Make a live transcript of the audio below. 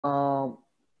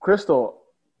Krystal,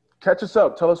 catch us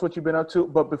up. Tell us what you've been up to.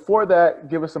 But before that,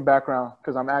 give us some background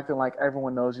because I'm acting like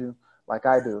everyone knows you like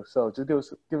I do. So just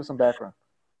give us some background.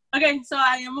 Okay, so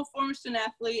I am a former student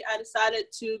athlete. I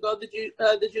decided to go the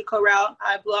JUCO route.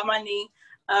 I blew out my knee.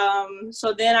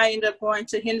 So then I ended up going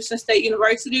to Henderson State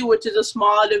University, which is a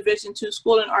small Division II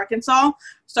school in Arkansas.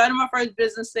 Started my first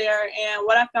business there, and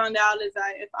what I found out is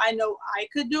that if I know I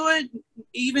could do it,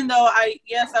 even though I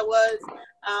was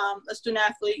a student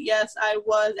athlete, yes, I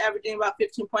was averaging about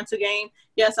 15 points a game,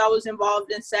 yes, I was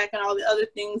involved in SAC and all the other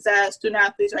things that student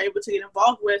athletes are able to get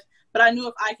involved with, but I knew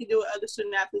if I could do it, other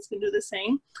student athletes can do the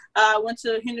same.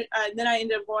 Then I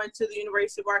ended up going to the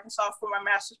University of Arkansas for my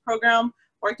master's program.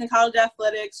 Worked in college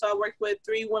athletics, so I worked with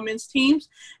 3 women's teams.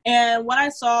 And what I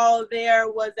saw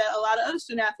there was that a lot of other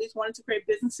student athletes wanted to create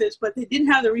businesses, but they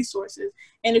didn't have the resources.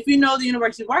 And if you know the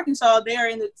University of Arkansas, they are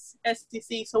in the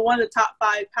SEC, so one of the top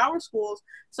 5 power schools.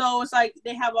 So it's like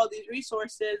they have all these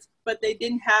resources, but they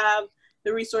didn't have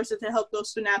the resources to help those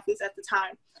student athletes at the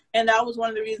time. And that was one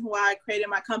of the reasons why I created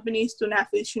my company, Student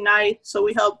Athletes Unite. So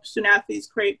we help student athletes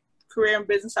create career and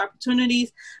business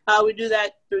opportunities. We do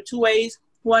that through 2 ways.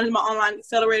 One is my online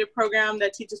accelerated program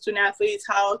that teaches student athletes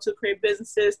how to create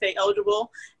businesses, stay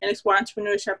eligible, and explore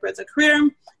entrepreneurship as a career.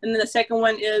 And then the second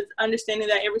one is understanding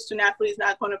that every student athlete is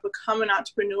not going to become an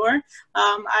entrepreneur.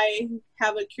 I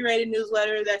have a curated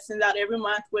newsletter that sends out every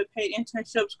month with paid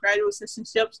internships, graduate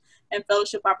assistantships, and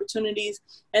fellowship opportunities.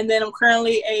 And then I'm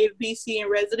currently a VC in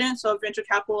residence, so venture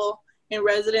capital in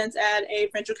residence at a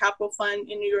venture capital fund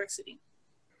in New York City.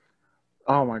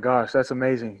 Oh my gosh, that's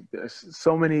amazing. There's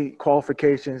so many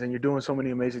qualifications and you're doing so many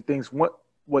amazing things.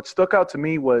 What stuck out to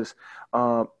me was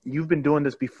you've been doing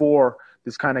this before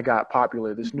this kind of got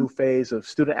popular, this new phase of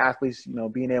student athletes,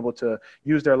 being able to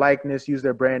use their likeness, use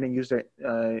their branding, use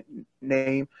their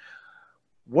name.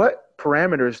 What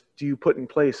parameters do you put in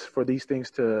place for these things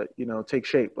to, take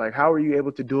shape? Like, how are you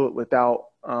able to do it without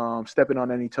stepping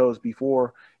on any toes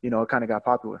before, it kind of got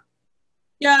popular?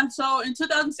 Yeah, so in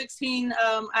 2016,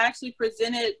 I actually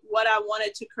presented what I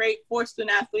wanted to create for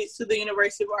student athletes to the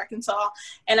University of Arkansas.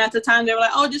 And at the time, they were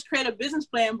like, oh, just create a business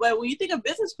plan. But when you think of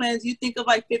business plans, you think of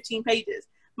like 15 pages.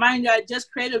 Mind you, I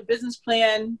just created a business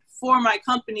plan for my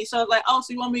company. So I was like, oh,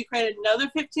 so you want me to create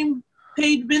another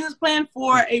 15-page business plan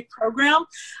for a program?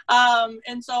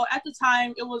 And so at the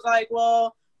time, it was like,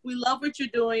 well, we love what you're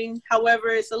doing. However,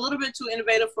 it's a little bit too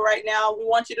innovative for right now. We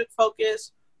want you to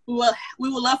focus. We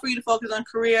would love for you to focus on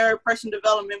career, personal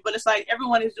development, but it's like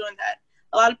everyone is doing that.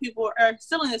 A lot of people are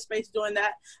still in this space doing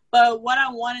that. But what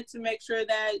I wanted to make sure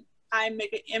that I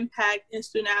make an impact in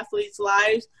student athletes'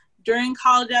 lives during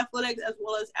college athletics as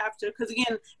well as after. Because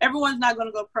again, everyone's not going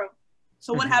to go pro.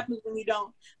 So what happens when you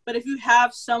don't? But if you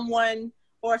have someone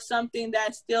or something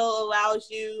that still allows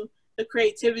you the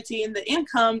creativity and the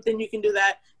income, then you can do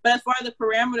that. But as far as the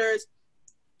parameters,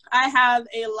 I have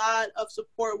a lot of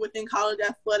support within college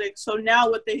athletics. So now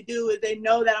what they do is they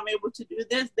know that I'm able to do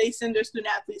this. They send their student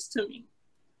athletes to me.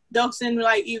 They'll send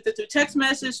like either through text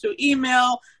message, through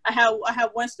email. I have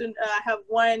one student, I have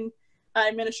one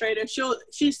administrator.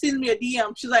 She sends me a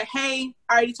DM. She's like, hey,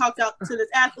 I already talked to this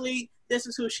athlete. This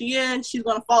is who she is. She's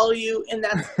going to follow you. And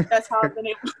that's how I've been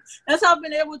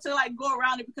able to like go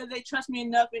around it because they trust me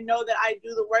enough and know that I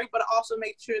do the work, but also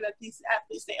make sure that these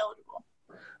athletes stay eligible.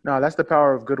 No, that's the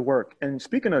power of good work. And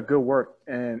speaking of good work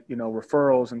and,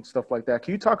 referrals and stuff like that,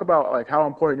 can you talk about like how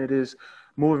important it is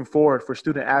moving forward for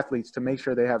student athletes to make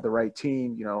sure they have the right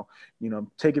team,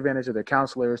 take advantage of their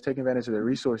counselors, take advantage of their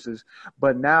resources.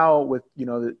 But now with,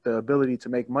 the ability to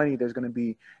make money, there's going to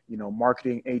be,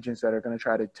 marketing agents that are going to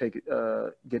try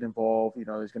to get involved.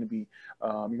 There's going to be,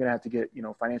 you're going to have to get,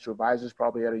 financial advisors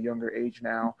probably at a younger age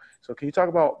now. So can you talk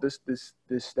about this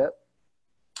step?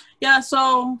 Yeah,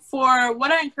 so for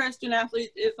what I encourage student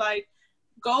athletes is like,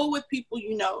 go with people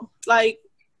Like,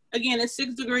 again, it's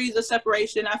 6 degrees of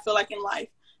separation, I feel like, in life.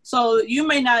 So you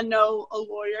may not know a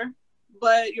lawyer,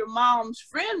 but your mom's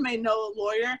friend may know a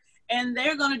lawyer, and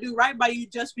they're going to do right by you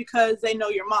just because they know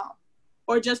your mom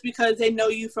or just because they know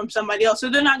you from somebody else.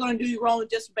 So they're not going to do you wrong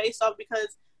just based off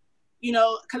because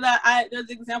because there's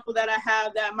an example that I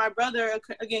have that my brother,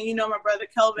 again, my brother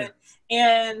Kelvin,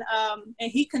 and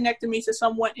he connected me to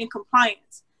someone in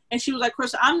compliance. And she was like,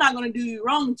 Krystal, I'm not going to do you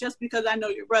wrong just because I know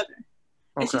your brother.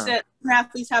 Okay. And she said,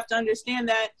 athletes have to understand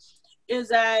that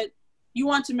you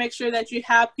want to make sure that you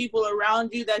have people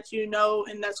around you that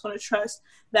and that's going to trust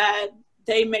that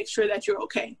they make sure that you're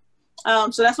okay.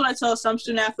 So that's what I tell some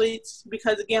student athletes,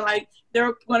 because again, like, there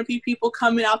are going to be people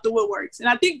coming out the woodworks. And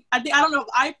I don't know if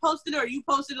I posted it or you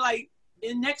posted it, like,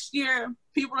 in next year,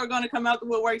 people are going to come out the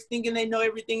woodworks thinking they know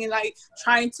everything and like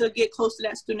trying to get close to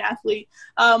that student athlete.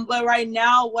 But right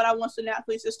now, what I want student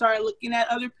athletes to start looking at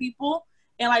other people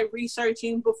and like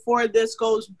researching before this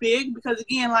goes big, because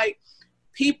again, like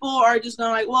people are just going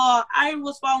to like, well, I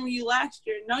was following you last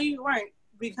year. No, you weren't,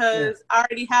 because I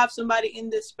already have somebody in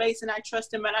this space and I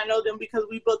trust them and I know them because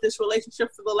we built this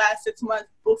relationship for the last 6 months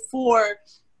before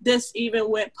this even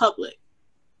went public.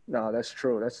 No, that's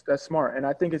true. That's smart. And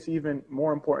I think it's even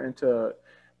more important to,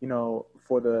 you know,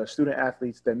 for the student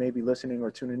athletes that may be listening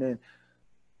or tuning in,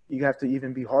 you have to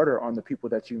even be harder on the people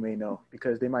that you may know,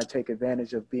 because they might take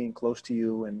advantage of being close to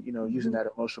you and, you know, using that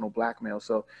emotional blackmail.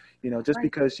 So, you know, just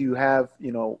because you have,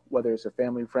 you know, whether it's a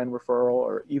family friend referral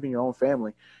or even your own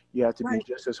family, you have to be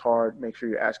just as hard, make sure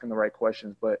you're asking the right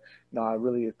questions. But no, I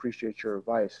really appreciate your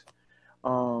advice.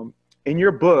 In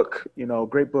your book, you know,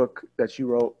 great book that you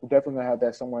wrote, we're definitely gonna have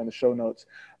that somewhere in the show notes.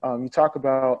 You talk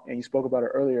about, and you spoke about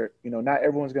it earlier, you know, not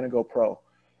everyone's gonna go pro.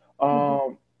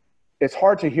 It's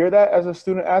hard to hear that as a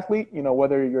student athlete, you know,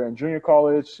 whether you're in junior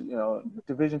college, you know,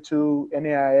 Division II,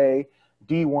 NAIA,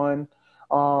 D1.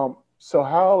 So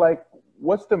how, like,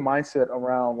 what's the mindset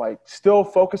around like still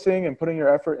focusing and putting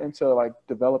your effort into like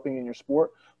developing in your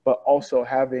sport, but also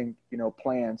having, you know,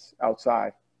 plans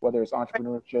outside, whether it's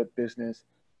entrepreneurship, business,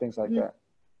 things like that?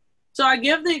 So I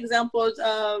give the examples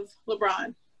of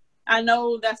LeBron. I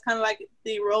know that's kind of like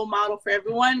the role model for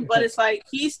everyone, but it's like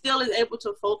he still is able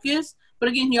to focus. But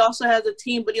again, he also has a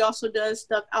team, but he also does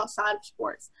stuff outside of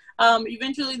sports.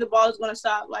 Eventually, the ball is going to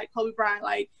stop. Like Kobe Bryant,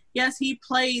 like, yes, he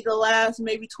played the last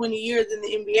maybe 20 years in the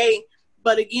NBA,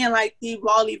 but again, like the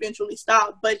ball eventually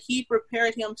stopped. But he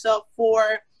prepared himself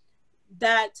for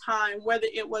that time, whether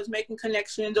it was making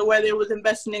connections or whether it was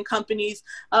investing in companies,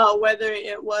 whether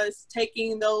it was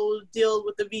taking those deals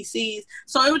with the VCs.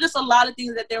 So it was just a lot of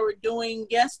things that they were doing.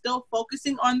 Yes, still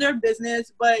focusing on their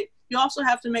business, but you also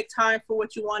have to make time for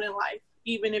what you want in life,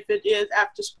 even if it is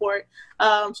after sport.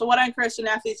 So what I encourage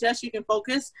student athletes, yes, you can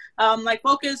focus. Like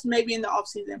focus maybe in the off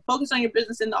season. Focus on your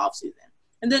business in the off season.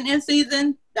 And then in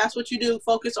season, that's what you do.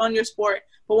 Focus on your sport.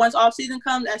 But once off season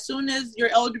comes, as soon as your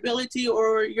eligibility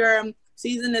or your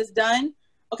season is done,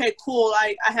 okay, cool.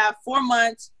 I have 4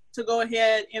 months to go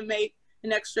ahead and make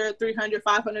an extra $300,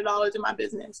 $500 in my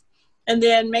business. And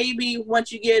then maybe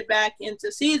once you get back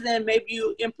into season, maybe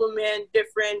you implement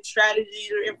different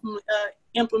strategies or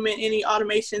implement any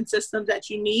automation systems that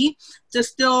you need to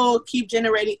still keep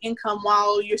generating income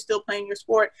while you're still playing your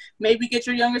sport. Maybe get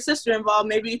your younger sister involved,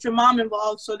 maybe get your mom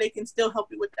involved so they can still help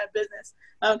you with that business.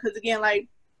 Because again, like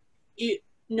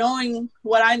knowing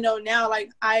what I know now, like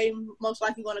I'm most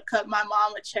likely going to cut my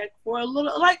mom a check for a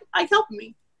little, like helping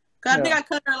me. Cause I think I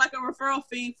cut her like a referral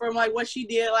fee from like what she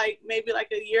did like maybe like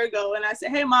a year ago, and I said,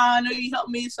 "Hey, mom, I know you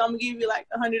helped me, so I'm gonna give you like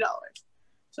 $100."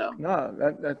 So no,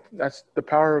 that's the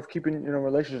power of keeping, you know,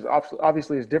 relationships.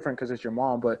 Obviously, it's different because it's your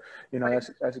mom, but you know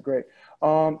that's great.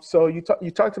 So you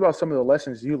talked about some of the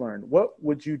lessons you learned. What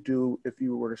would you do if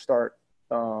you were to start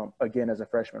again as a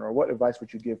freshman, or what advice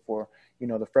would you give for, you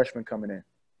know, the freshmen coming in?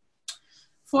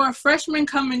 For a freshman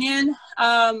coming in,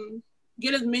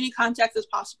 get as many contacts as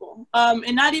possible,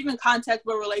 and not even contacts,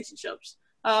 but relationships.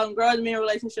 Grow as many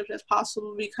relationships as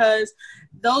possible, because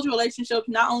those relationships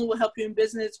not only will help you in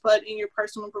business, but in your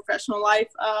personal and professional life.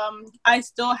 I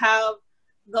still have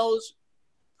those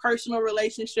personal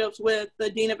relationships with the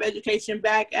Dean of Education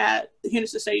back at the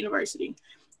Henderson State University.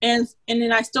 And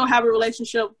then I still have a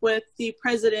relationship with the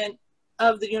president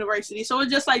of the university. So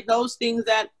it's just like those things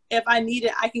that if I need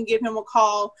it, I can give him a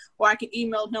call or I can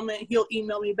email him and he'll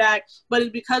email me back. But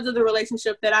it's because of the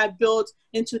relationship that I built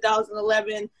in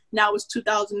 2011. Now it's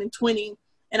 2020,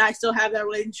 and I still have that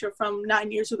relationship from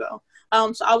 9 years ago.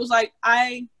 So I was like,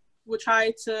 I would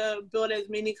try to build as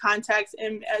many contacts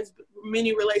and as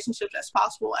many relationships as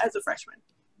possible as a freshman,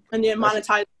 and then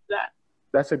monetize that.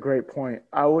 That's a great point.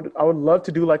 I would love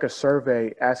to do like a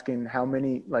survey asking how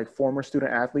many like former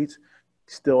student athletes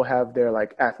still have their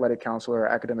like athletic counselor or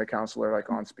academic counselor like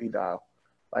on speed dial.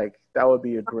 Like that would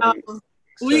be a great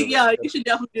you should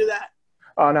definitely do that.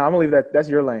 Oh no, I'm gonna leave that. That's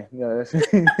your lane. Yeah, that's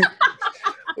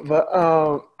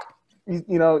but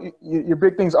you know, your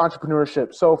big thing's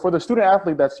entrepreneurship. So for the student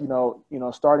athlete that's you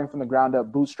know starting from the ground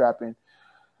up, bootstrapping,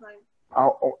 right.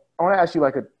 I want to ask you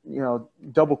like a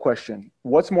double question.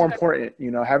 What's more important,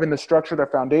 you know, having the structure, the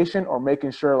foundation, or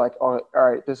making sure like, oh,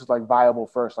 all right, this is like viable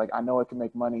first. Like I know it can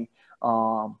make money,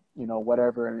 you know,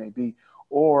 whatever it may be.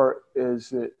 Or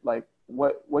is it like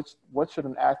what should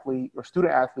an athlete or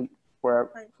student athlete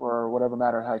for whatever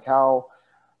matter, like how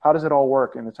does it all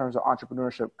work in the terms of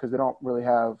entrepreneurship? Because they don't really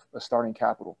have a starting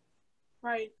capital.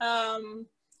 Right.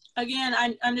 Again,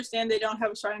 I understand they don't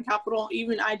have a starting capital.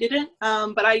 Even I didn't,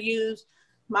 but I used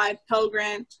my Pell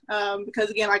Grant because,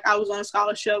 again, like I was on a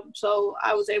scholarship, so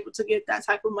I was able to get that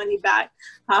type of money back,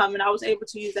 and I was able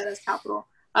to use that as capital.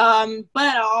 But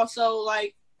I also,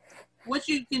 like, what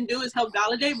you can do is help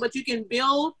validate, but you can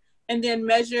build and then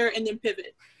measure and then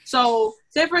pivot. So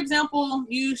say, for example,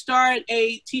 you start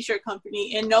a t-shirt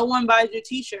company and no one buys your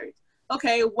t-shirts.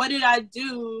 Okay, what did I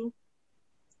do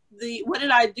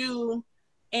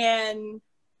and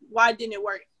why didn't it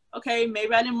work? Okay,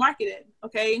 maybe I didn't market it.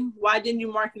 Okay, why didn't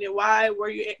you market it? Why were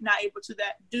you not able to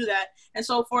do that? And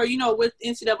so for, with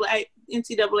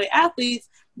NCAA athletes,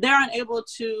 they're unable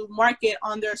to market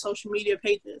on their social media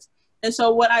pages. And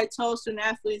so what I told student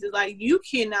athletes is, like, you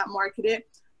cannot market it,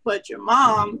 but your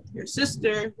mom, your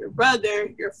sister, your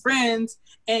brother, your friends,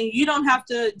 and you don't have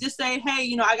to just say,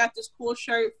 hey, I got this cool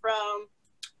shirt from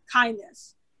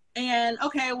Kindness. And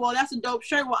okay, well, that's a dope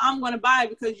shirt. Well, I'm going to buy it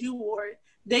because you wore it.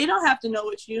 They don't have to know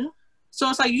it's you. So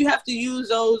it's like you have to use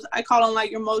those, I call them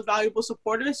like your most valuable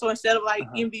supporters. So instead of like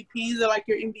MVPs, they're like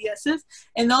your MVSs.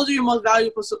 And those are your most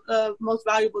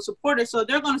valuable supporters. So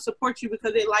they're going to support you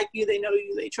because they like you, they know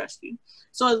you, they trust you.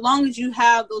 So as long as you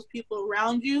have those people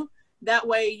around you, that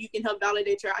way you can help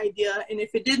validate your idea. And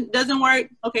if it doesn't work,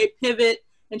 okay, pivot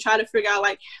and try to figure out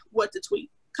like what to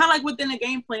tweak. Kind of like within a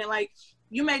game plan, like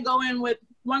you may go in with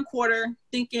one quarter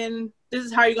thinking this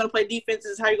is how you're going to play defense,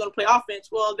 this is how you're going to play offense.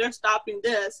 Well, they're stopping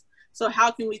this. So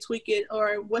how can we tweak it,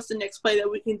 or what's the next play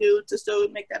that we can do to still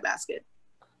make that basket?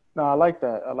 No, I like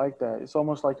that. I like that. It's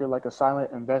almost like you're like a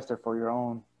silent investor for your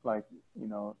own, like,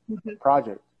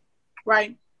 project.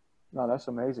 Right. No, that's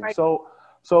amazing. Right.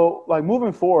 So like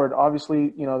moving forward,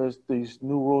 obviously, there's these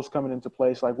new rules coming into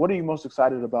place. Like, what are you most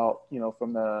excited about,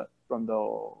 from the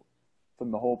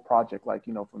whole project? Like,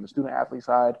 from the student athlete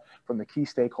side, from the key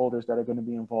stakeholders that are going to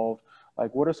be involved.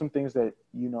 Like, what are some things that,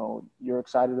 you're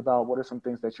excited about? What are some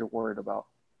things that you're worried about?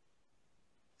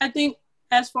 I think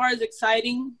as far as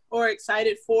exciting or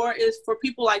excited for is for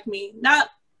people like me, not,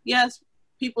 yes,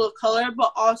 people of color,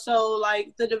 but also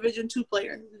like the Division II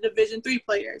players, the Division III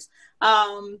players,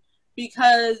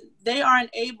 because they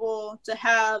aren't able to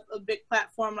have a big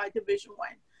platform like Division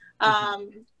I.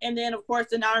 And then, of course,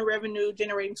 the non-revenue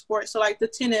generating sports. So like the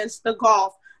tennis, the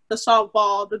golf, the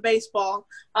softball, the baseball,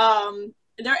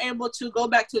 they're able to go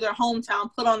back to their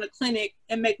hometown, put on a clinic,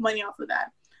 and make money off of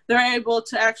that. They're able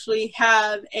to actually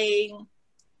have a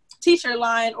t-shirt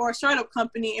line or a startup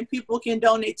company, and people can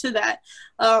donate to that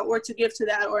or to give to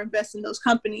that or invest in those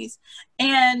companies.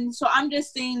 And so I'm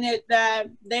just seeing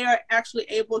that they are actually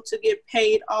able to get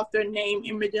paid off their name,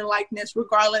 image, and likeness,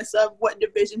 regardless of what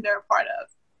division they're a part of.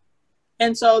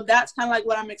 And so that's kind of like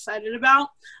what I'm excited about.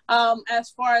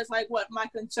 As far as like what my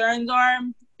concerns are,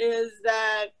 is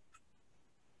that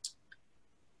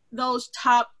those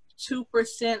top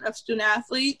 2% of student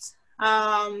athletes,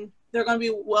 they're going to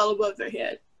be well above their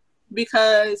head,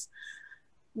 because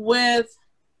with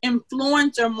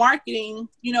influencer marketing,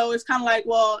 it's kind of like,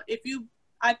 well,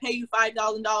 I pay you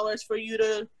 $5,000 for you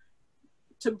to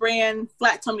brand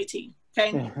flat tummy tea.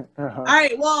 Okay. All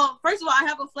right. Well, first of all, I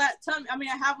have a flat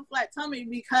tummy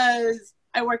because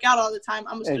I work out all the time.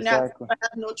 I'm a student athlete. I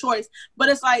have no choice. But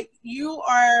it's like you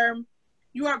are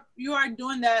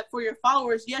doing that for your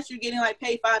followers. Yes, you're getting like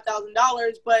paid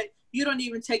 $5,000, but you don't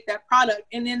even take that product.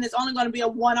 And then it's only going to be a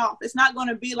one-off. It's not going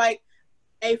to be like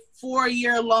a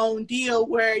 4-year long deal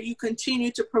where you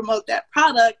continue to promote that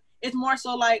product. It's more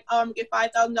so like, I'm going to get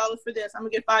 $5,000 for this. I'm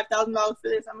going to get $5,000 for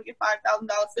this. I'm going to get $5,000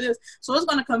 for this. So it's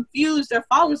going to confuse their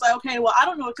followers. Like, okay, well, I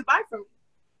don't know what to buy from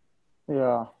you.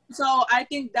 Yeah. So I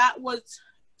think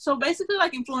so basically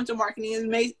like influencer marketing is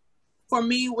for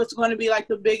me, what's going to be like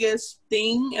the biggest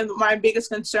thing and my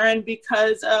biggest concern,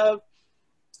 because of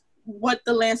what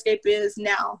the landscape is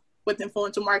now with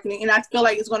influencer marketing. And I feel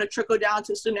like it's going to trickle down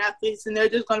to student athletes, and they're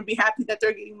just going to be happy that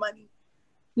they're getting money,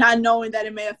 not knowing that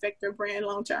it may affect their brand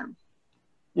long term.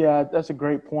 Yeah, that's a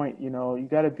great point. You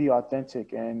got to be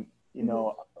authentic. And,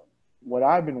 what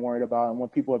I've been worried about and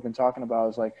what people have been talking about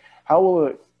is like, how will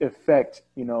it affect,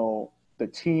 the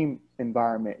team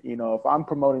environment? If I'm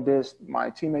promoting this,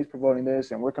 my teammates promoting this,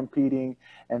 and we're competing,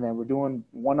 and then we're doing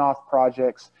one-off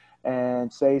projects,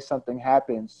 and say something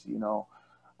happens,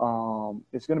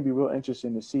 it's going to be real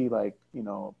interesting to see, like,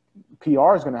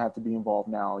 PR is going to have to be involved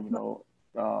now,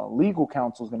 legal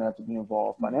counsel is going to have to be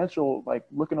involved, financial, like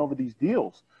looking over these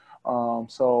deals.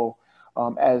 As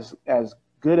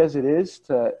good as it is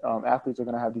to athletes are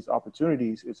going to have these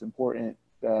opportunities, it's important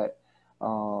that,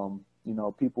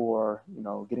 people are,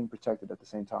 getting protected at the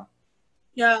same time.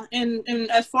 Yeah.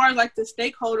 And as far as like the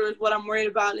stakeholders, what I'm worried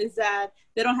about is that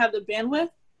they don't have the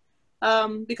bandwidth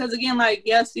Because again, like,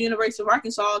 yes, the University of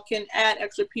Arkansas can add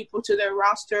extra people to their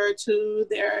roster, to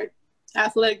their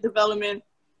athletic development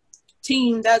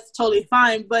team. That's totally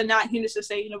fine, but not Henderson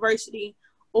State University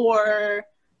or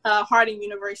Harding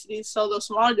University. So those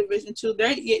smaller Division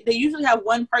II, they usually have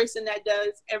one person that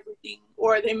does everything,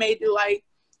 or they may do like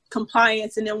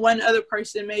compliance, and then one other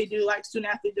person may do like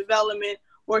student athlete development,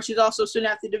 or she's also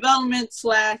student athlete development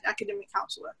 / academic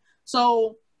counselor.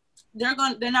 So they're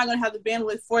not going to have the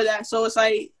bandwidth for that. So it's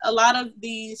like a lot of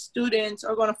these students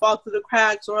are going to fall through the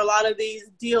cracks, or a lot of these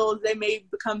deals, they may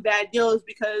become bad deals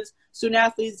because student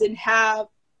athletes didn't have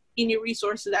any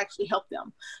resources to actually help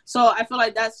them. So I feel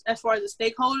like that's, as far as the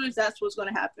stakeholders, that's what's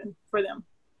going to happen for them.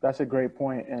 That's a great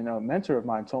point. And a mentor of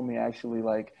mine told me, actually,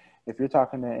 like, if you're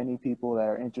talking to any people that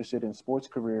are interested in sports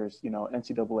careers, you know,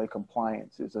 NCAA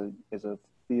compliance is a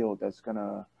field that's going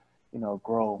to, you know,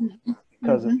 grow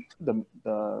because of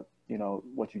the you know,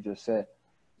 what you just said.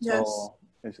 Yes. So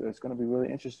it's going to be really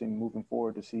interesting moving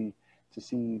forward to see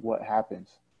what happens.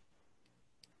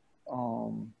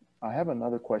 I have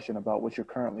another question about what you're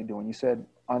currently doing. You said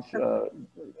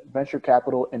venture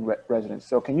capital in residence.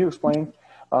 So can you explain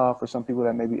for some people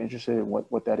that may be interested in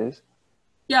what that is?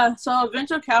 Yeah, so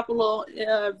venture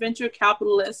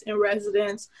capitalist in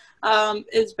residence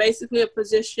is basically a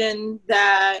position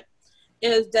that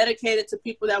is dedicated to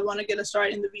people that want to get a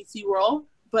start in the VC world,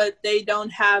 but they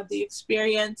don't have the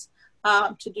experience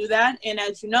to do that. And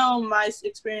as you know, my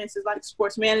experience is like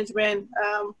sports management,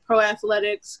 pro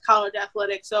athletics, college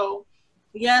athletics. So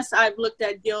yes, I've looked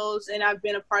at deals and I've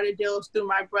been a part of deals through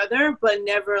my brother, but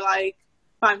never like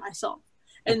by myself.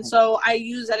 And so I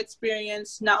use that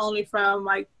experience not only from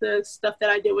like the stuff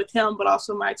that I did with him, but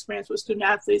also my experience with student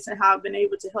athletes and how I've been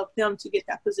able to help them to get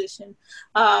that position.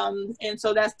 And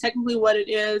so that's technically what it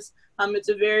is. It's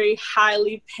a very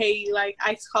highly paid, like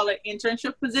I call it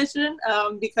internship position,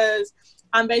 because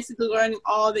I'm basically learning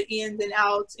all the ins and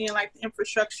outs and like the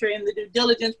infrastructure and the due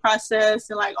diligence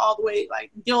process and like all the way like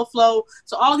deal flow.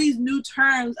 So all these new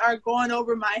terms are going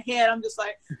over my head. I'm just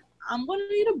like, I'm going to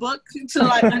read a book to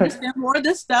like understand more of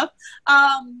this stuff.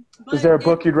 Is there a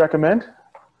book you'd recommend?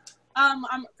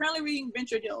 I'm currently reading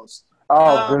Venture Deals.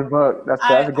 Oh, good book.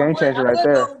 That's a game changer right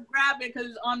there. Go grab it because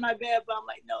it's on my bed, but I'm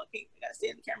like, no, I gotta stay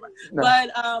in the camera. No. But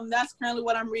that's currently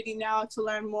what I'm reading now to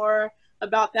learn more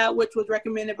about that, which was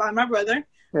recommended by my brother.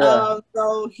 Yeah.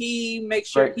 So he makes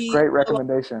sure great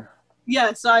recommendation.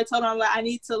 Yeah. So I told him, like, I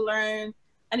need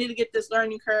to get this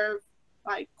learning curve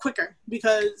like quicker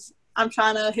because I'm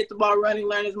trying to hit the ball running,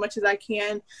 learn as much as I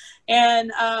can. And,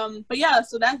 but yeah,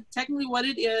 so that's technically what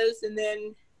it is. And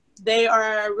then they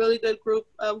are a really good group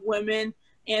of women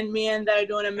and men that are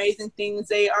doing amazing things.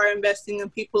 They are investing in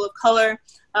people of color,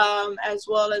 as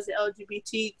well as the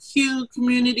LGBTQ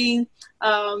community,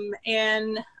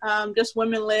 and just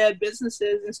women-led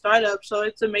businesses and startups. So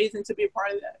it's amazing to be a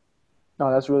part of that. No,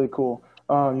 that's really cool.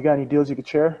 You got any deals you could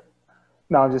share?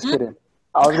 No, I'm just kidding.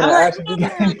 I was going to ask if you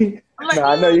got any. No,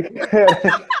 I know you can.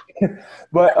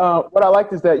 But what I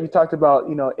liked is that you talked about,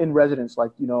 you know, in residence,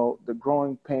 like, you know, the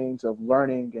growing pains of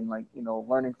learning and like, you know,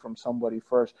 learning from somebody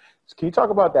first. So can you talk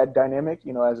about that dynamic,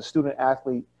 you know, as a student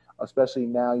athlete, especially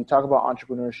now? You talk about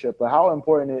entrepreneurship, but how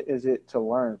important is it to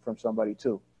learn from somebody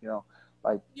too? You know,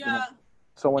 like, you know,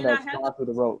 someone that's gone through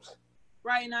the ropes.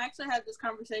 Right, and I actually had this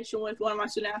conversation with one of my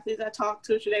student athletes I talked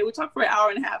to today. We talked for an hour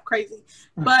and a half, crazy.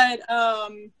 But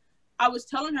I was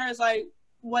telling her, it's like,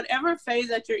 whatever phase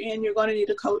that you're in, you're going to need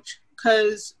a coach.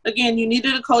 Because, again, you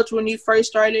needed a coach when you first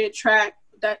started track,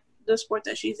 the sport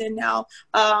that she's in now,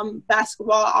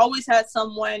 basketball. I always had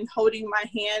someone holding my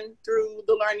hand through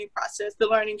the learning process, the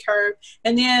learning curve.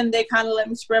 And then they kind of let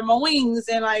me spread my wings,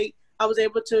 and like I was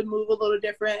able to move a little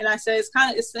different. And I said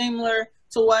it's similar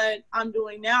to what I'm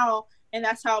doing now. And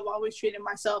that's how I've always treated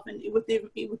myself, and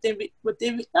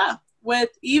with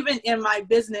even in my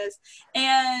business.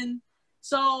 And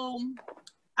so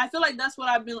I feel like that's what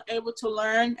I've been able to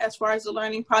learn as far as the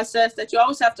learning process, that you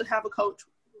always have to have a coach,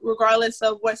 regardless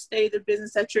of what stage of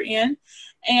business that you're in.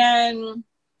 And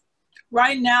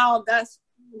right now, that's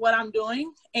what I'm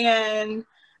doing. And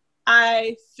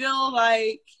I feel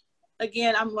like,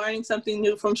 again, I'm learning something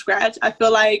new from scratch. I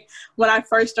feel like when I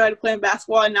first started playing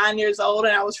basketball at 9 years old,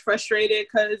 and I was frustrated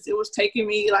because it was taking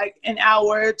me like an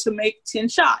hour to make 10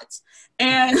 shots.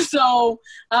 And so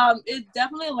it's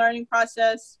definitely a learning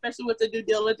process, especially with the due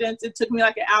diligence. It took me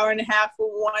like an hour and a half for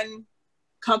one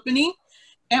company.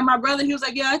 And my brother, he was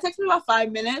like, yeah, it takes me about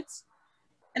 5 minutes.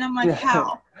 And I'm like,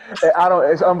 how?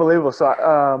 It's unbelievable. So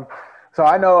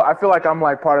I feel like I'm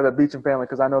like part of the Beachum family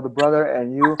because I know the brother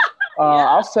and you.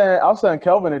 I'll send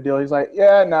Kelvin a deal. He's like,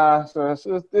 yeah, nah. So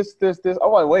this.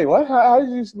 I'm like, wait, what? How did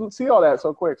you see all that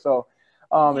so quick? So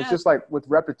It's just like with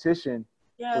repetition.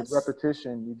 With Yes.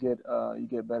 repetition, you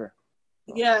get better.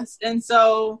 Yes. And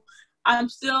so I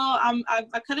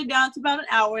cut it down to about an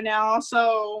hour now.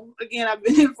 So again, I've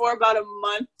been in for about a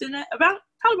month and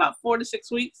probably about 4 to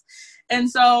 6 weeks. And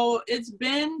so it's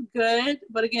been good,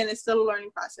 but again, it's still a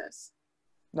learning process.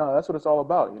 No, that's what it's all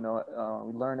about. We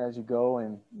learn as you go,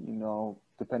 and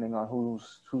depending on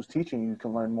who's teaching, you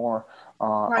can learn more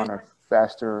Right. on a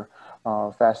faster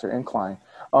incline.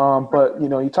 But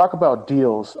you talk about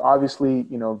deals. Obviously,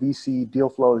 VC deal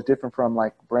flow is different from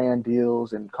like brand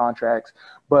deals and contracts.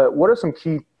 But what are some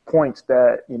key points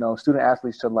that student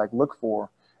athletes should like look for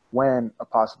when a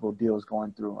possible deal is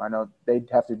going through? I know they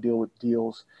have to deal with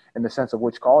deals in the sense of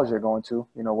which college they're going to.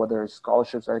 Whether it's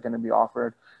scholarships that are going to be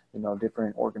offered.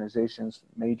 Different organizations,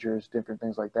 majors, different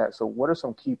things like that. So what are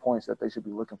some key points that they should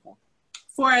be looking for?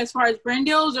 As far as brand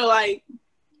deals or I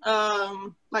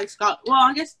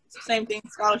guess it's the same thing,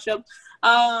 scholarship.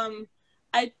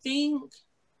 I think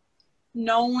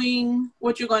knowing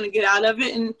what you're going to get out of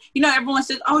it. And, everyone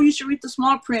says, oh, you should read the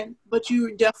small print, but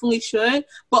you definitely should.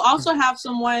 But also have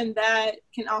someone that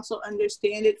can also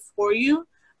understand it for you.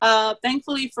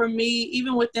 Thankfully for me,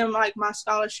 even within like my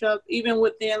scholarship, even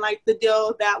within like the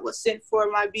deal that was sent for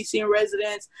my VC in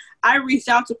residence, I reached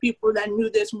out to people that knew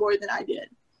this more than I did.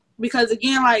 Because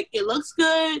again, like it looks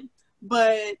good,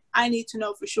 but I need to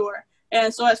know for sure.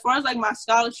 And so as far as like my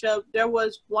scholarship, there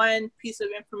was one piece of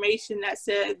information that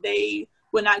said they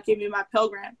would not give me my Pell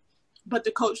Grant, but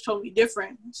the coach told me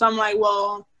different. So I'm like,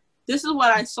 well, this is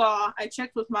what I saw. I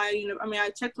checked with my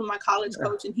college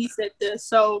coach and he said this.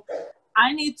 So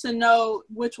I need to know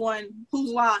who's lying.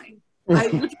 Who's lying?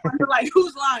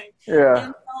 Yeah.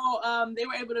 And so they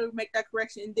were able to make that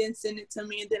correction and then send it to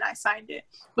me, and then I signed it.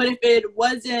 But if it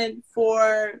wasn't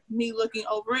for me looking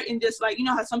over it and just like,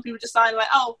 how some people just sign like,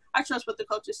 oh, I trust what the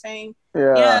coach is saying.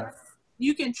 Yeah,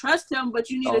 you can trust him, but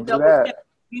you need to double check.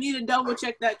 You need to double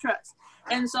check that trust.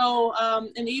 And so,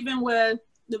 and even with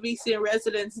the VC in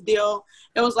residence deal,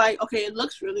 it was like, okay, it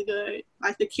looks really good.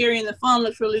 Like the carrying the fund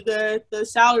looks really good. The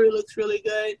salary looks really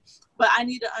good. But I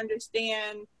need to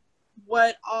understand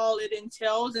what all it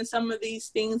entails and some of these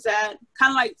things that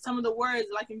kind of like some of the words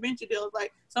like in venture deals,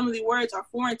 like some of the words are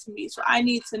foreign to me. So I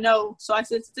need to know. So I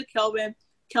sent it to Kelvin.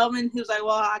 Kelvin, he was like,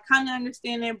 well, I kind of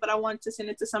understand it, but I wanted to send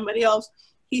it to somebody else.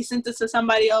 He sent it to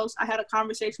somebody else. I had a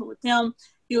conversation with him.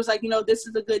 He was like, this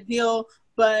is a good deal,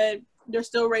 but they're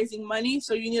still raising money.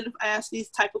 So you need to ask these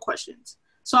type of questions.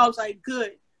 So I was like,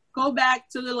 good. Go back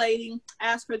to the lady,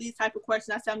 ask her these type of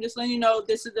questions. I said, I'm just letting you know,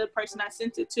 this is the person I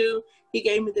sent it to. He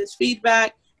gave me this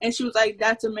feedback. And she was like,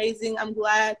 that's amazing. I'm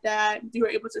glad that you were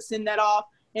able to send that off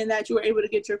and that you were able to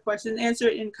get your questions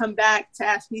answered and come back to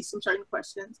ask me some certain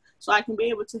questions so I can be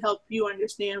able to help you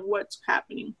understand what's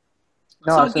happening.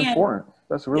 No, so that's important.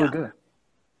 That's really good.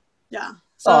 Yeah.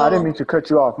 So I didn't mean to cut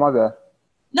you off. My bad.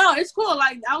 No, it's cool.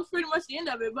 Like that was pretty much the end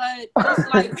of it. But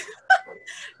just like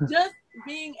just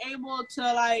being able to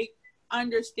like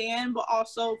understand, but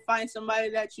also find somebody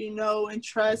that you know and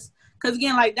trust. Because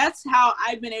again, like that's how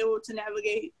I've been able to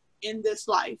navigate in this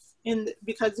life.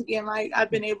 Because again, like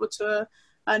I've been able to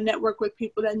network with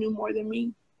people that knew more than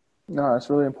me. No, that's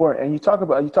really important. And you talked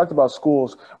about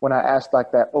schools when I asked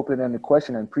like that open-ended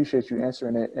question, and appreciate you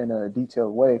answering it in a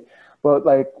detailed way. But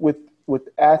like with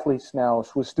athletes now,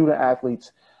 with student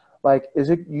athletes, like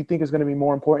you think it's going to be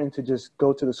more important to just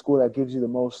go to the school that gives you the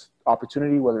most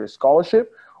opportunity, whether it's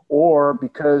scholarship or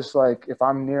because like if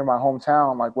I'm near my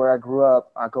hometown, like where I grew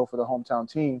up, I go for the hometown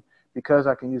team because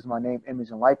I can use my name, image,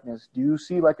 and likeness. Do you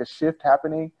see like a shift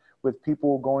happening with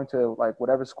people going to like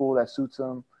whatever school that suits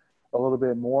them a little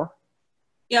bit more?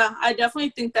 Yeah, I definitely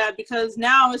think that because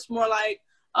now it's more like,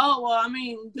 oh, well, I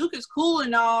mean, Duke is cool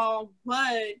and all,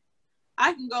 but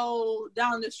I can go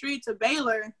down the street to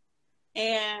Baylor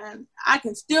and I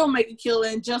can still make a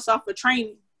killing just off of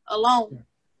training alone. Yeah.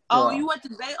 Oh, you went to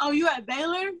you at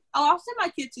Baylor? Oh, I'll send my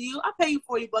kid to you. I'll pay you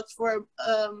 $40 for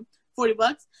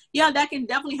 $40. Yeah, that can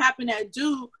definitely happen at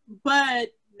Duke, but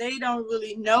they don't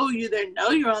really know you. They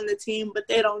know you're on the team, but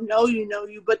they don't know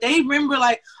you. But they remember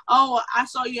like, oh, I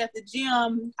saw you at the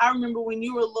gym. I remember when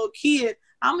you were a little kid.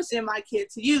 I'm going to send my kid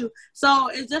to you. So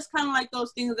it's just kind of like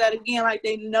those things that, again, like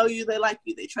they know you, they like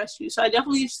you, they trust you. So I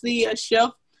definitely see a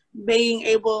shift being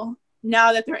able,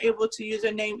 now that they're able to use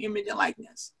their name, image, and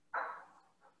likeness.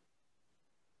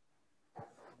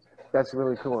 That's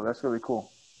really cool.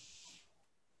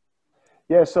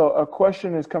 Yeah, so a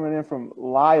question is coming in from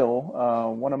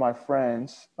Lyle, one of my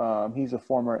friends. He's a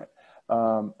former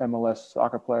MLS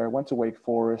soccer player, went to Wake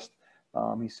Forest.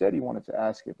 He said he wanted to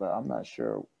ask it, but I'm not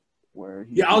sure where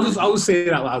he. Yeah, I'll just say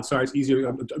it out loud. Sorry, it's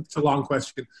easier. It's a long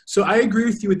question. So I agree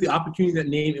with you with the opportunity that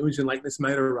name, image, and likeness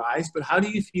might arise. But how do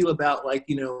you feel about, like,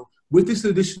 with this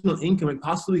additional income, it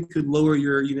possibly could lower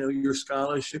your, your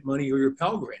scholarship money or your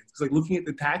Pell Grants? Because, like, looking at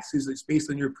the taxes, it's based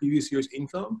on your previous year's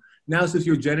income. Now, since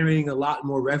you're generating a lot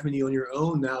more revenue on your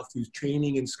own now through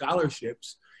training and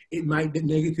scholarships, it might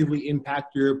negatively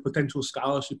impact your potential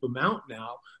scholarship amount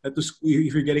now at the school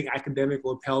if you're getting academic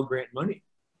or Pell Grant money.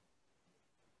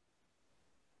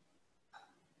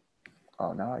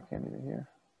 Oh, now I can't even hear.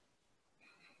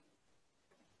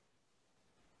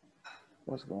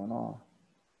 What's going on?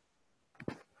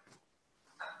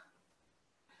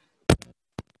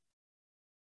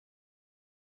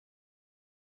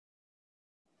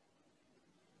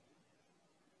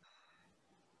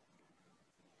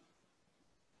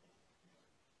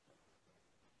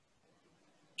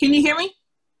 Can you hear me?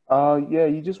 Yeah,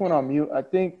 you just went on mute. I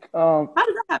think. How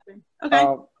did that happen? Okay.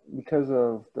 Because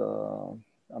of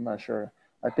I'm not sure.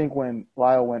 I think when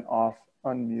Lyle went off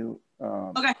unmute,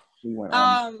 okay. We went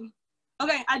on.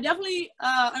 Okay, I definitely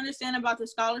understand about the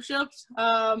scholarships.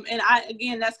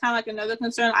 And that's kind of like another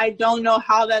concern. I don't know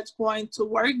how that's going to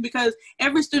work because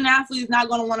every student athlete is not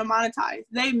going to want to monetize.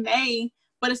 They may,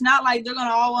 but it's not like they're going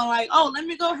to all want to, like, oh, let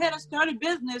me go ahead and start a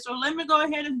business, or let me go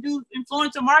ahead and do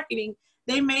influencer marketing.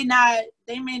 They may not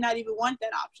even want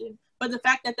that option. But the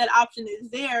fact that that option is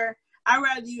there, I'd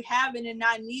rather you have it and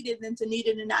not need it than to need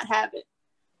it and not have it.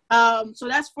 So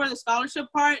that's for the scholarship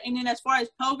part. And then as far as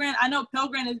Pell Grant, I know Pell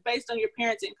Grant is based on your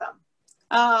parents' income.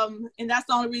 And that's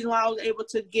the only reason why I was able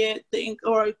to get the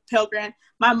Pell Grant.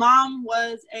 My mom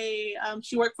was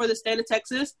she worked for the state of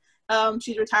Texas.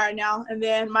 She's retired now. And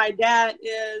then my dad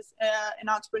is an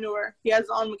entrepreneur. He has his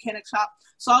own mechanic shop.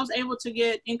 So I was able to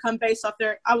get income based off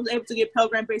I was able to get Pell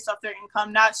Grant based off their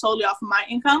income, not solely off of my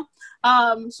income.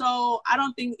 So I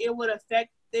don't think it would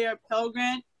affect their Pell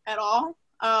Grant at all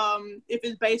if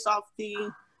it's based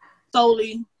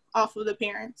solely off of the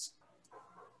parents.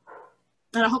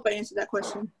 And I hope I answered that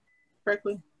question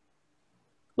correctly.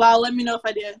 Lyle, let me know if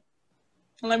I did.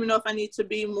 And let me know if I need to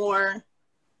be more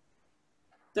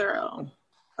thorough.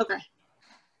 Okay.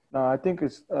 No, I think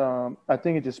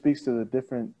it just speaks to the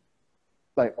different,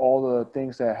 like, all the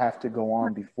things that have to go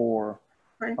on before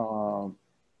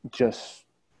just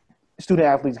student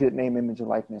athletes get name, image, and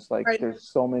likeness. Like, there's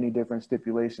so many different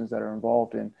stipulations that are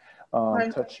involved in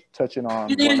touching on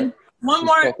one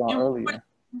more earlier.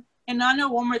 And I know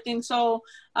one more thing. So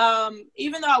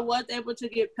even though I was able to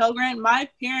get Pell Grant, my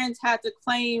parents had to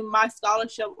claim my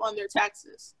scholarship on their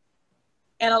taxes.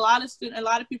 And a lot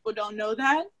of people don't know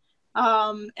that.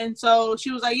 And so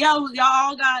she was like, yeah, y'all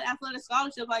all got athletic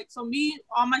scholarship. Like, so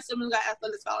all my siblings got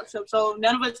athletic scholarship. So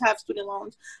none of us have student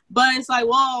loans. But it's like,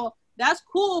 well, that's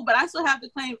cool, but I still have to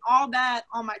claim all that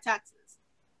on my taxes.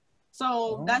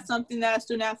 So that's something that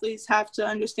student athletes have to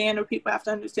understand, or people have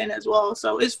to understand as well.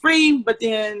 So it's free, but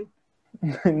then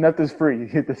nothing's free.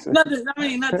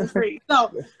 Nothing's free.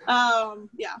 So,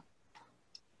 yeah.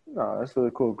 No, that's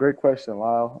really cool. Great question,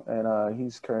 Lyle. And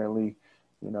he's currently,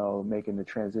 making the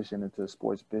transition into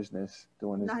sports business,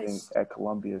 doing his thing at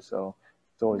Columbia. So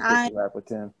it's always good to rap with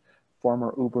him.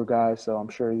 Former Uber guy, so I'm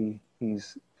sure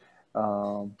he's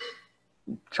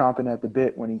chomping at the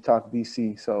bit when he talked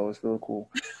BC. So it's really cool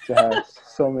to have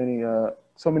so many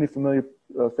familiar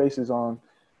faces on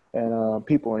and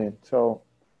people in. So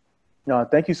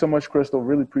thank you so much, Krystal.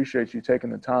 Really appreciate you taking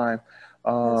the time.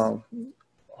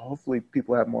 Hopefully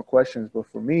people have more questions, but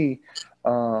for me,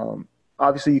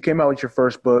 obviously you came out with your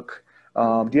first book.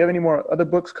 Do you have any more other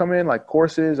books come in, like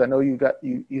courses? I know you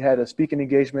had a speaking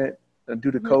engagement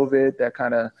due to COVID that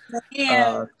kind of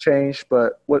changed,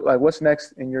 but what's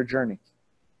next in your journey?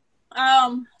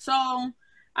 So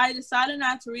I decided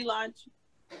not to relaunch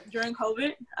during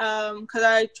COVID because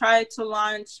I tried to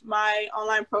launch my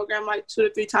online program like 2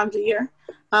 to 3 times a year,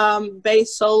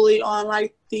 based solely on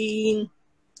like the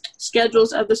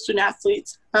schedules of the student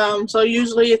athletes. So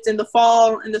usually it's in the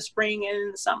fall, in the spring, and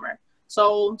in the summer.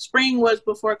 So spring was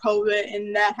before COVID,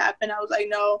 and that happened. I was like,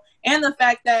 no. And the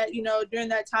fact that, during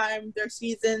that time, their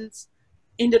seasons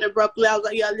ended abruptly. I was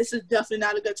like, yeah, this is definitely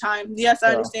not a good time. Yes,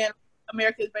 I understand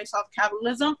America is based off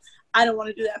capitalism. I don't want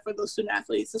to do that for those student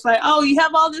athletes. It's like, oh, you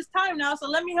have all this time now, so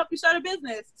let me help you start a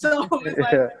business. So it's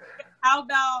like, how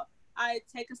about I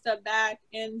take a step back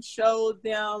and show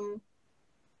them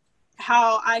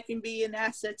how I can be an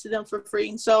asset to them for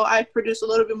free. So I produce a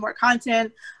little bit more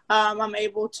content. I'm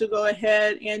able to go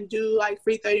ahead and do like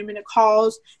free 30-minute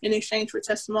calls in exchange for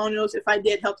testimonials if I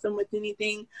did help them with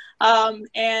anything.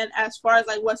 And as far as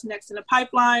like what's next in the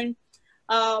pipeline,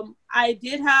 I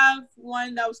did have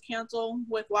one that was canceled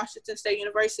with Washington State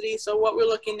University. So what we're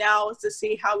looking now is to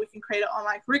see how we can create an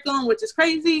online curriculum, which is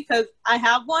crazy because I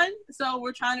have one. So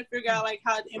we're trying to figure out like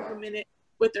how to implement it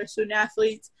with their student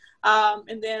athletes.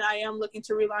 And then I am looking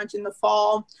to relaunch in the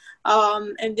fall,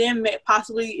 and then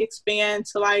possibly expand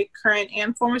to like current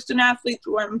and former student athletes,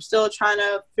 where I'm still trying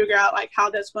to figure out like how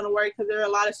that's going to work, because there are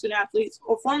a lot of student athletes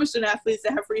or former student athletes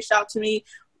that have reached out to me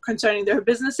concerning their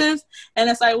businesses, and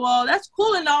it's like, well, that's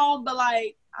cool and all, but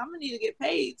like I'm gonna need to get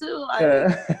paid too, like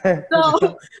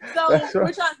so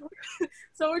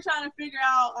we're trying to figure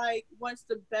out like what's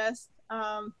the best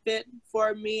fit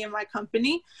for me and my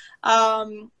company.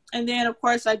 And then of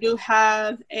course I do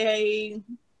have a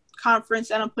conference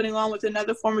that I'm putting on with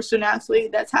another former student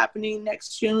athlete that's happening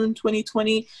next June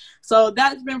 2020. So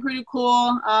that's been pretty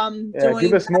cool.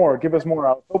 Give us more.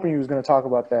 I was hoping you was going to talk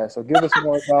about that. So give us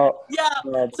more about.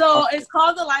 So it's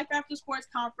called the Life After Sports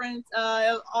Conference.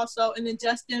 Also, and then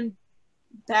Justin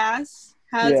Bass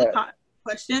has a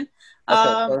question.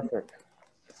 Okay, perfect.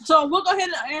 So we'll go ahead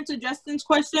and answer Justin's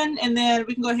question, and then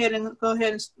we can go ahead and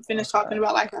finish talking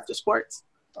about Life After Sports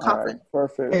Conference. All right,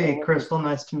 perfect. Hey, Krystal,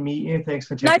 nice to meet you. Thanks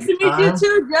for taking Nice to meet you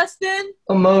too, Justin.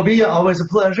 Amobi, always a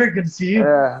pleasure. Good to see you.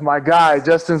 Yeah, my guy,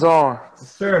 Justin's on.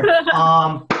 Sure.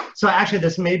 So actually,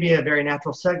 this may be a very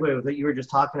natural segue with what you were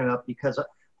just talking about, because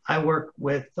I work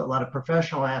with a lot of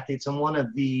professional athletes, and one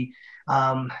of the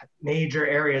major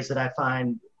areas that I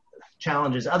find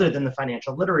challenges, other than the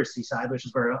financial literacy side, which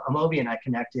is where Amobi and I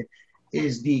connected,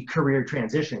 is the career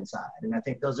transition side. And I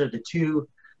think those are the two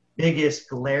biggest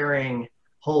glaring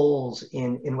holes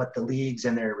in what the leagues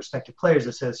and their respective players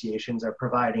associations are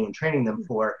providing and training them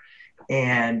for.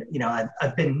 And, you know,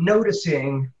 I've been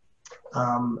noticing,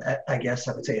 I guess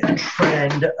I would say a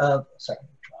trend of, sorry, I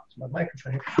dropped my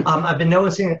microphone here. I've been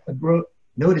noticing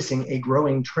a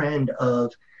growing trend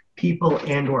of people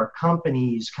and or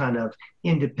companies kind of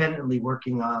independently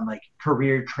working on like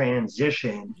career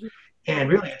transition. And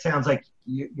really, it sounds like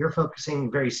you're focusing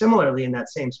very similarly in that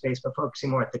same space, but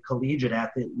focusing more at the collegiate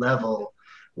athlete level,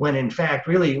 when in fact,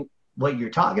 really what you're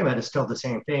talking about is still the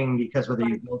same thing, because whether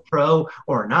you go pro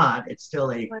or not, it's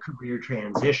still a career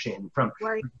transition from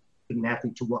an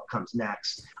athlete to what comes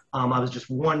next. I was just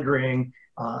wondering,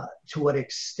 to what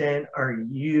extent are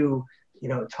you,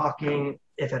 talking,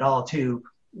 if at all, to,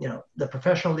 the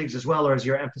professional leagues as well, or is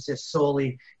your emphasis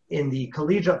solely in the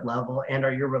collegiate level, and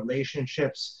are your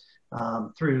relationships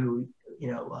through,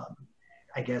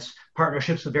 I guess,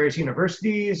 partnerships with various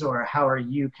universities, or how are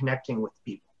you connecting with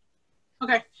people?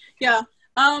 Okay. Yeah.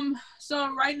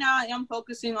 So right now I am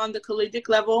focusing on the collegiate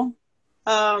level.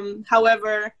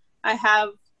 However, I have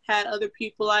had other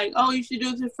people like, oh, you should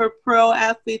do this for pro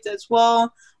athletes as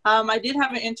well. I did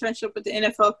have an internship with the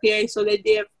NFLPA, so they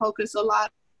did focus a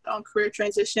lot on career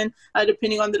transition,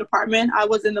 depending on the department. I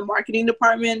was in the marketing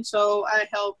department, so I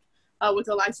helped with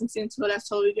the licensing, so that's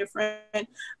totally different.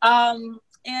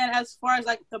 And as far as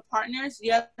like the partners,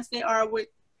 yes, they are with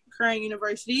current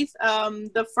universities.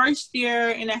 The first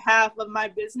year and a half of my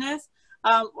business,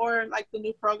 or like the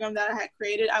new program that I had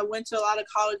created, I went to a lot of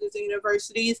colleges and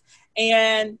universities,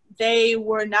 and they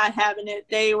were not having it.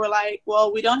 They were like,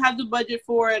 well, we don't have the budget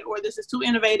for it, or this is too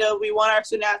innovative. We want our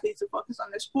student athletes to focus on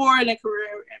their sport and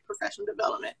career and professional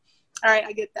development. All right,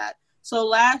 I get that. So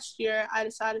last year, I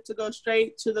decided to go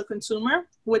straight to the consumer,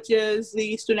 which is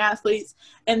the student athletes,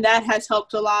 and that has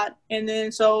helped a lot. And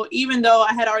then, so even though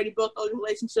I had already built those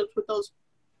relationships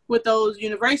with those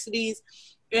universities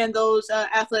and those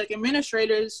athletic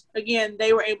administrators, again,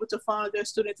 they were able to funnel their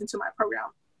students into my program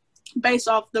based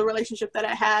off the relationship that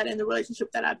I had and the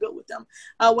relationship that I built with them.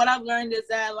 What I've learned is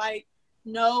that like,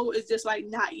 no is just like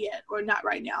not yet or not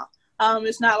right now.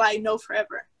 It's not like no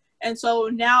forever. And so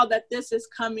now that this is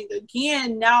coming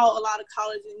again, now a lot of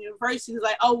colleges and universities are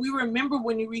like, oh, we remember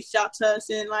when you reached out to us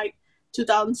in like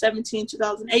 2017,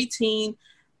 2018,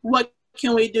 what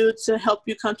can we do to help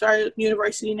you come to our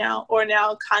university now, or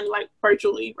now kind of like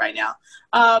virtually right now?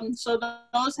 So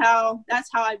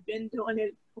that's how I've been doing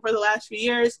it for the last few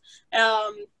years.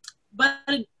 But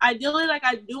ideally, like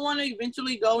I do want to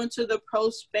eventually go into the pro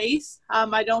space.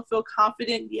 I don't feel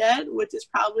confident yet, which is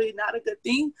probably not a good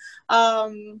thing.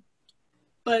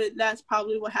 But that's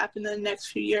probably what happened in the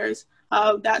next few years.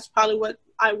 That's probably what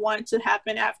I want to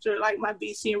happen after like my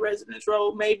VC and residence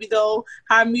role. Maybe they'll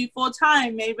hire me full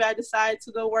time. Maybe I decide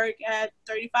to go work at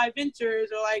 35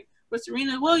 Ventures or like with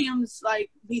Serena Williams,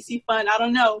 like VC fund. I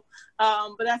don't know.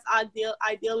 But that's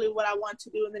ideally what I want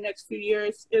to do in the next few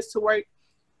years, is to work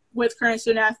with current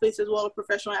student athletes as well as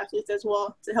professional athletes as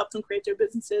well, to help them create their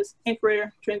businesses and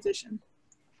career transition.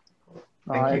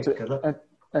 And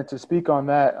to speak on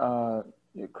that,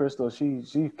 Yeah, Krystal,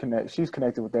 she's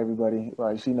connected with everybody.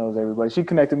 Like she knows everybody. She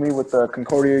connected me with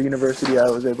Concordia University. I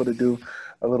was able to do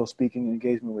a little speaking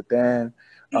engagement with them.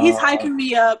 He's hyping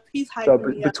me up. He's So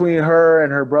hyping me up. between her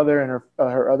and her brother and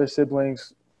her other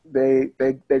siblings, they're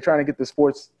trying to get the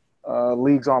sports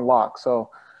leagues on lock. So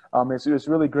it's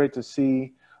really great to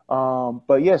see.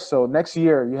 But yes, so next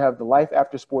year you have the Life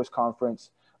After Sports Conference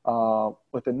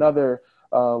with another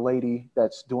lady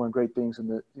that's doing great things in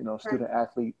the student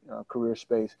athlete career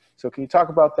space. So can you talk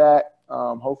about that?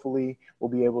 Hopefully we'll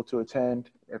be able to attend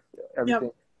if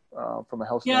everything from a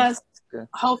health standpoint. Yes,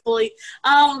 hopefully.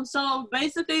 So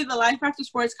basically the Life After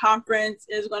Sports Conference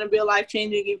is going to be a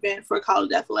life-changing event for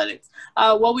college athletics.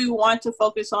 What we want to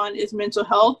focus on is mental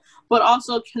health, but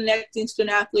also connecting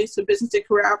student athletes to business and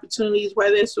career opportunities,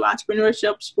 whether it's through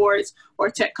entrepreneurship, sports, or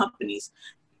tech companies.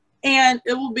 And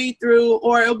it'll be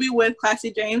with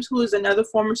Classy James, who is another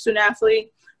former student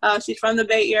athlete. She's from the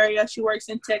Bay Area. She works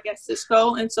in tech at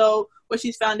Cisco. And so what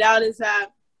she's found out is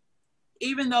that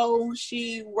even though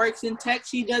she works in tech,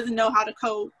 she doesn't know how to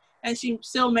code. And she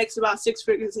still makes about 6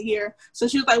 figures a year. So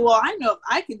she was like, well, I know if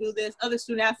I can do this, other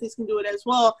student athletes can do it as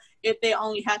well if they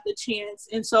only had the chance.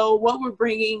 And so what we're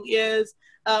bringing is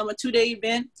a 2-day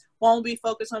event. One will be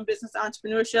focused on business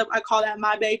entrepreneurship. I call that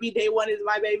my baby. Day one is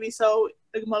my baby. So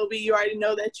Amobi, you already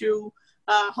know that you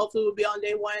hopefully will be on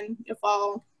day one if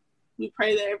all. We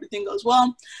pray that everything goes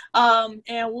well.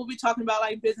 And we'll be talking about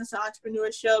like business and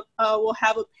entrepreneurship. We'll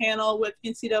have a panel with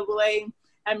NCAA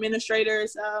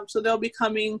administrators. So they'll be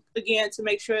coming again to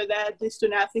make sure that the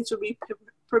student athletes will be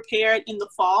prepared in the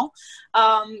fall.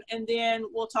 And then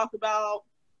we'll talk about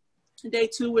day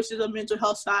 2, which is a mental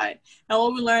health side. And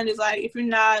what we learned is like, if you're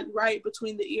not right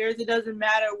between the ears, it doesn't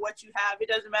matter what you have. It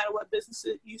doesn't matter what business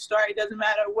you start. It doesn't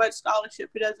matter what scholarship.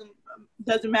 It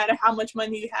doesn't matter how much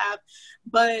money you have.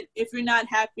 But if you're not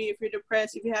happy, if you're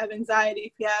depressed, if you have anxiety,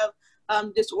 if you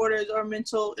have disorders or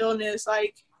mental illness,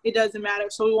 like it doesn't matter.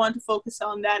 So we want to focus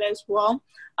on that as well.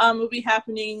 It'll be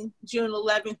happening June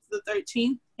 11th to the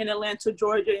 13th in Atlanta,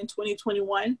 Georgia in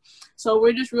 2021. So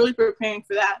we're just really preparing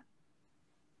for that.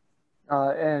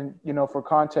 And for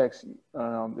context,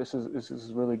 this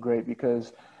is really great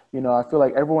because I feel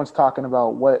like everyone's talking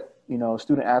about what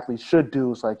student athletes should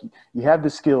do. It's like you have the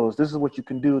skills. This is what you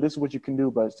can do. This is what you can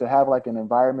do. But to have like an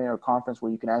environment or conference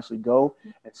where you can actually go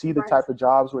and see the type of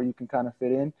jobs where you can kind of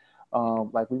fit in.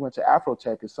 Like we went to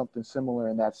Afrotech is something similar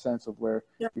in that sense of where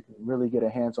you can really get a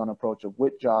hands-on approach of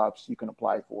which jobs you can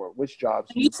apply for, which jobs.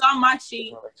 You saw my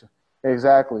sheet.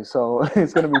 Exactly. So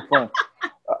it's going to be fun.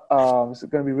 It's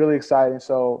going to be really exciting.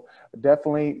 So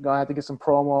definitely going to have to get some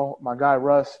promo. My guy,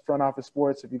 Russ, Front Office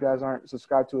Sports, if you guys aren't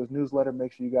subscribed to his newsletter,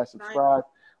 make sure you guys subscribe.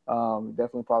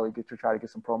 Definitely probably try to get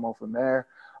some promo from there.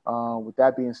 With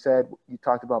that being said, you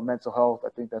talked about mental health. I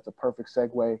think that's a perfect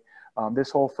segue. This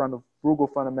whole Frugal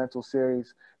Fundamentals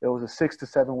series, it was a 6 to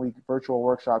 7 week virtual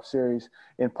workshop series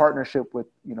in partnership with,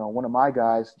 one of my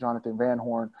guys, Jonathan Van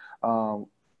Horn,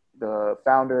 the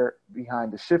founder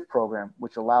behind the Shift program,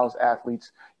 which allows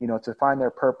athletes, to find their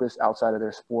purpose outside of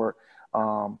their sport.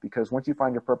 Because once you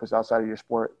find your purpose outside of your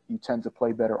sport, you tend to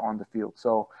play better on the field.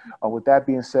 So with that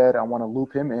being said, I want to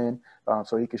loop him in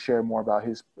so he can share more about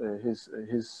his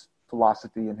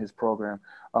philosophy and his program.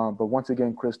 But once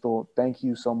again, Krystal, thank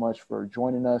you so much for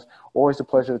joining us. Always a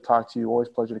pleasure to talk to you. Always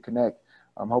a pleasure to connect.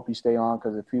 Hope you stay on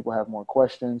because if people have more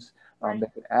questions, they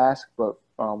can ask. But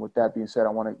with that being said, I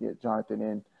want to get Jonathan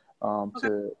in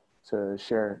to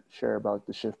share about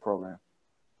the Shift program.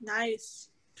 Nice.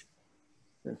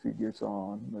 If he gets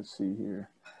on, let's see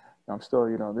here. I'm still,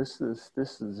 this is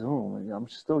Zoom. I'm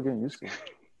still getting used to it.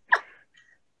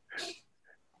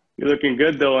 You're looking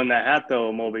good though in that hat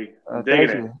though, Amobi. Thank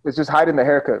you. It's just hiding the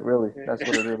haircut, really. That's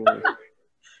what it really is.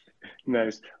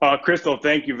 Nice. Krystal,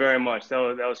 thank you very much.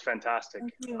 That was fantastic.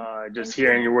 Just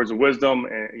hearing your words of wisdom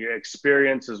and your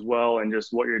experience as well, and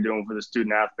just what you're doing for the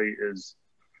student athlete is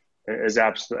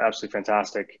absolutely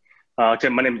fantastic. My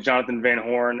name is Jonathan Van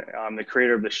Horn. I'm the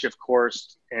creator of the Shift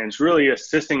course, and it's really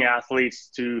assisting athletes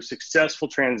to successful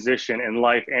transition in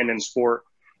life and in sport,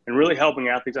 and really helping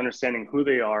athletes understanding who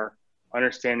they are,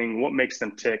 understanding what makes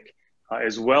them tick,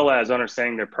 as well as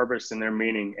understanding their purpose and their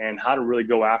meaning, and how to really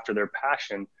go after their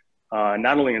passion,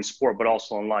 not only in sport, but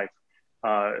also in life.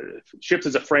 Shift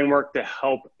is a framework to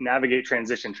help navigate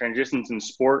transition. Transitions in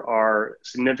sport are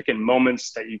significant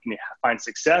moments that you can find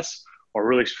success or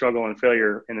really struggle and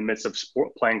failure in the midst of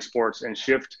playing sports. And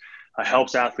Shift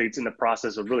helps athletes in the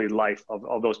process of really life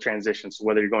of those transitions. So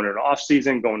whether you're going to an off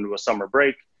season, going to a summer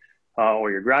break, or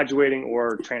you're graduating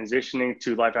or transitioning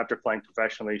to life after playing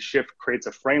professionally, Shift creates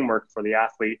a framework for the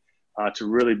athlete to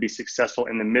really be successful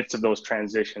in the midst of those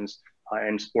transitions.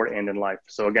 in sport and in life.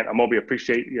 So again, Amobi,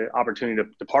 appreciate the opportunity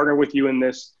to partner with you in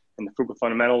this and the Frugal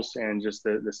Fundamentals and just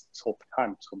this whole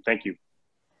time. So thank you.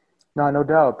 No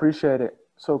doubt. Appreciate it.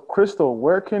 So Krystal,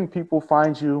 where can people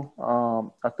find you?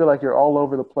 I feel like you're all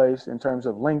over the place in terms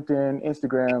of LinkedIn,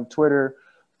 Instagram, Twitter,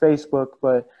 Facebook,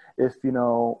 but if,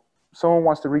 someone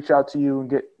wants to reach out to you and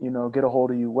get a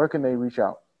hold of you, where can they reach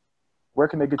out? Where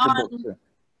can they get your books?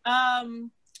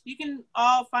 You can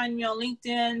all find me on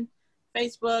LinkedIn,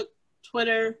 Facebook,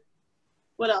 Twitter,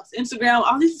 what else? Instagram,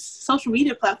 all these social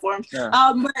media platforms. Yeah.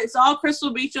 But it's all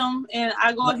Krystal Beachum, and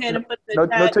I go ahead and put the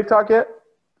no TikTok yet?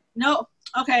 No.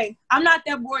 Okay. I'm not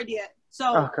that bored yet.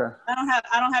 So okay. I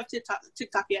don't have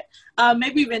TikTok yet.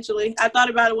 Maybe eventually. I thought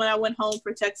about it when I went home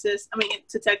to Texas,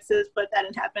 but that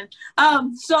didn't happen.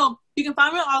 So you can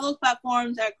find me on all those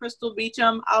platforms at Krystal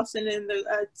Beachum. I'll send it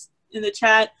in the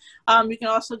chat. You can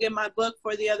also get my book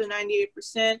For the Other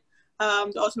 98%,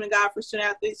 The Ultimate Guide for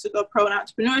Student Athletes to Go Pro in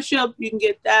Entrepreneurship. You can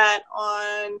get that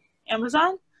on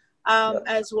Amazon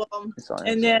as well.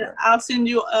 And then I'll send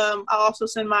you, I'll also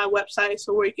send my website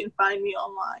so where you can find me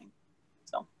online.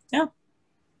 So, yeah.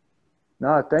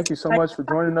 No, thank you so much for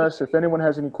joining us. If anyone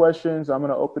has any questions, I'm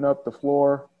going to open up the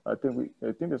floor. I think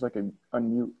there's like an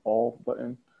unmute all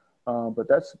button, but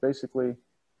that's basically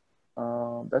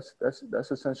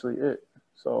that's essentially it.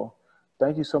 So,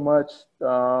 thank you so much.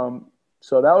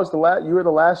 So that was you were the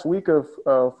last week of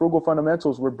Frugal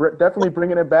Fundamentals. We're definitely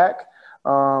bringing it back,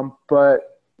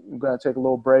 but I'm going to take a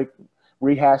little break,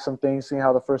 rehash some things, see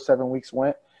how the first 7 weeks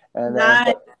went, and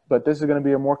then, but this is going to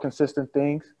be a more consistent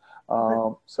thing.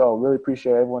 So really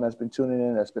appreciate everyone that's been tuning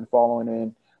in, that's been following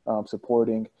in,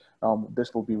 supporting.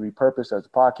 This will be repurposed as a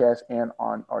podcast and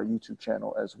on our YouTube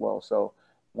channel as well. So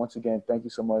once again, thank you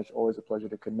so much. Always a pleasure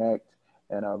to connect,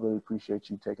 and I really appreciate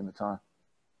you taking the time.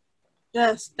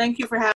 Yes, thank you for having me.